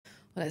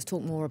Well, let's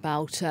talk more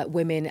about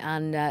women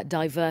and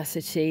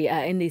diversity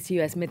in these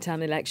US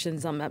midterm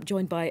elections. I'm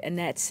joined by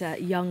Annette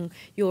Young.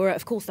 You're,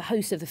 of course, the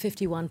host of the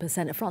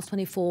 51% of France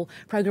 24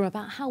 programme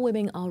about how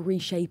women are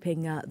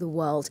reshaping the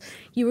world.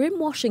 You were in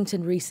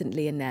Washington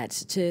recently,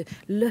 Annette, to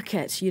look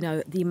at,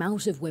 the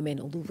amount of women,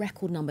 or the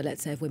record number,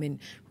 let's say, of women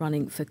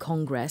running for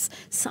Congress.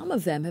 Some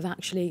of them have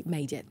actually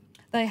made it.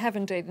 They have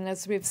indeed, and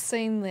as we've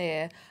seen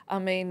there,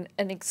 an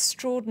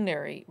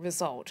extraordinary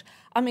result.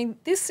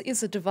 This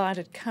is a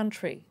divided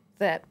country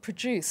that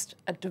produced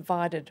a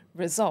divided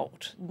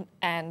result.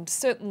 And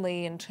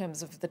certainly in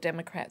terms of the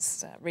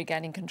Democrats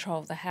regaining control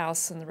of the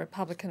House and the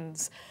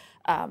Republicans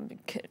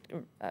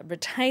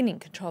retaining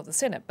control of the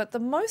Senate. But the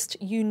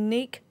most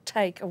unique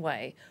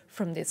takeaway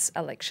from this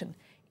election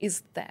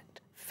is that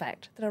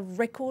fact that a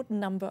record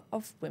number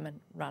of women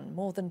run,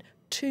 more than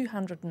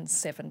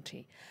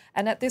 270.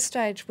 And at this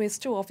stage, we're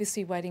still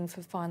obviously waiting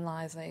for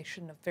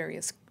finalisation of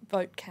various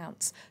vote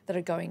counts that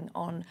are going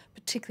on,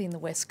 particularly in the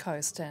West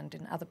Coast and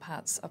in other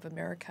parts of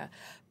America.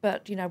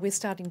 But, we're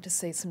starting to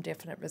see some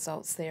definite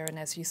results there. And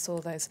as you saw,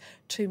 those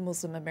two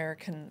Muslim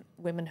American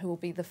women who will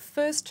be the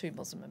first two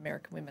Muslim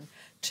American women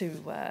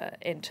to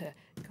enter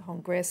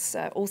Congress.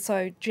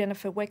 Also,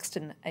 Jennifer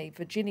Wexton, a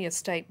Virginia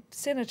state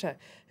senator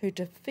who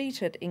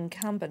defeated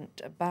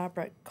incumbent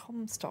Barbara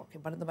Comstock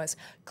in one of the most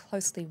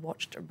closely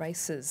watched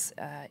races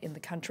in the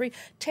country.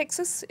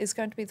 Texas is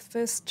going to be the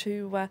first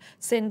to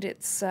send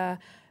its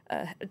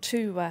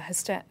two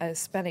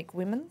Hispanic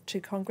women to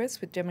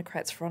Congress, with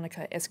Democrats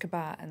Veronica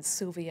Escobar and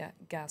Sylvia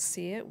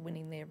Garcia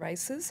winning their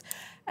races.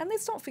 And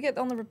let's not forget,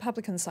 on the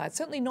Republican side,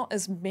 certainly not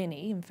as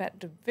many, in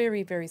fact, a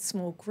very, very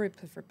small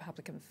group of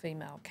Republican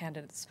female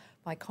candidates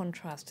by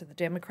contrast to the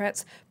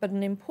Democrats, but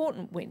an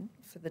important win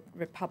for the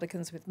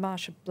Republicans, with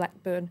Marsha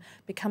Blackburn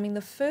becoming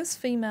the first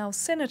female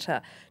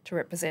senator to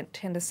represent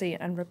Tennessee,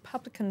 and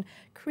Republican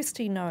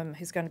Kristi Noem,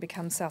 who's going to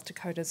become South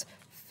Dakota's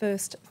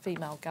first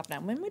female governor.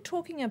 And when we're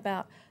talking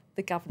about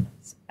the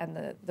governors and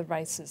the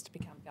races to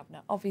become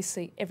governor,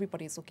 obviously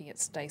everybody's looking at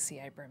Stacey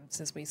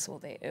Abrams, as we saw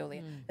there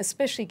earlier,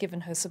 especially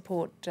given her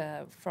support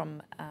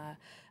from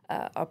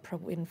Oprah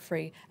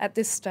Winfrey. At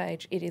this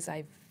stage, it is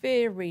a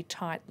very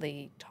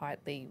tightly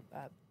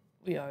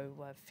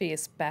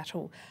fierce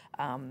battle.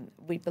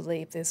 We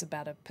believe there's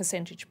about a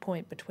percentage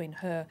point between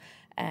her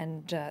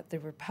and the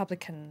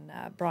Republican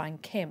Brian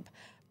Kemp.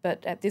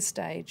 But at this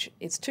stage,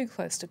 it's too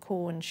close to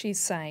call, and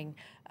she's saying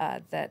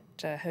that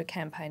her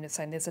campaign is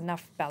saying there's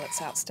enough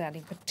ballots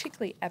outstanding,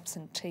 particularly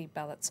absentee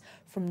ballots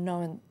from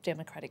known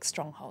Democratic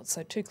strongholds.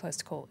 So too close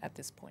to call at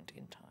this point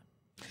in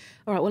time.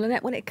 All right, well,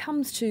 Annette, when it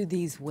comes to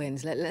these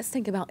wins, let's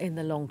think about in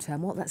the long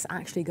term what that's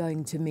actually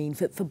going to mean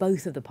for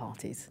both of the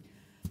parties.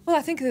 Well,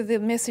 I think the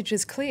message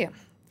is clear,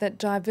 that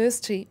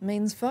diversity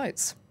means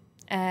votes.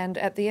 And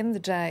at the end of the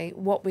day,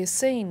 what we're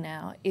seeing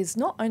now is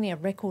not only a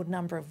record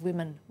number of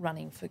women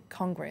running for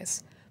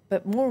Congress,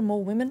 but more and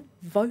more women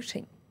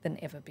voting than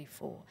ever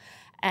before.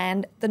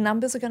 And the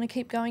numbers are going to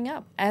keep going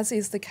up, as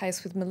is the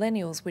case with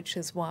millennials, which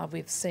is why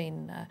we've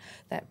seen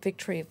that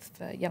victory of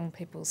young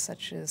people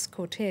such as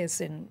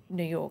Cortez in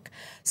New York.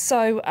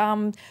 So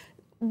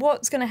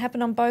what's going to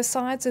happen on both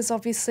sides is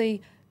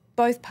obviously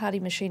both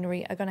party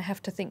machinery are going to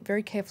have to think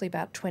very carefully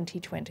about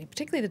 2020,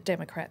 particularly the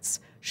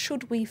Democrats.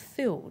 Should we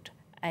field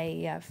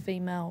a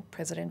female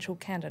presidential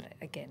candidate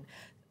again?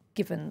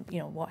 Given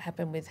what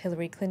happened with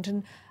Hillary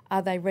Clinton,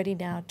 are they ready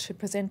now to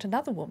present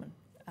another woman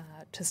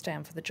to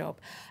stand for the job?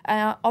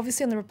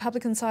 Obviously, on the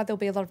Republican side, there'll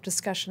be a lot of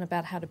discussion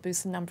about how to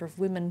boost the number of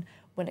women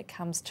when it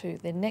comes to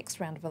their next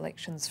round of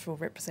elections for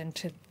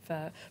representative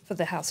for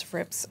the House of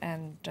Reps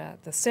and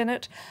the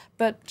Senate.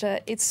 But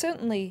it's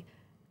certainly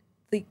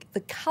the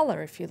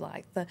colour, if you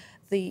like.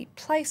 The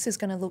place is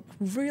going to look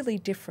really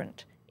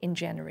different in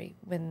January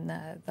when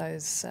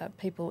those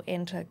people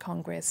enter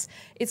Congress.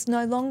 It's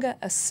no longer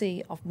a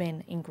sea of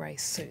men in grey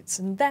suits,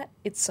 and that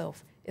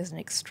itself is an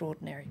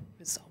extraordinary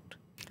result.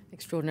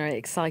 Extraordinary,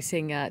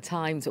 exciting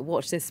times.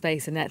 Watch this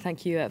space, Annette.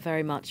 Thank you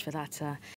very much for that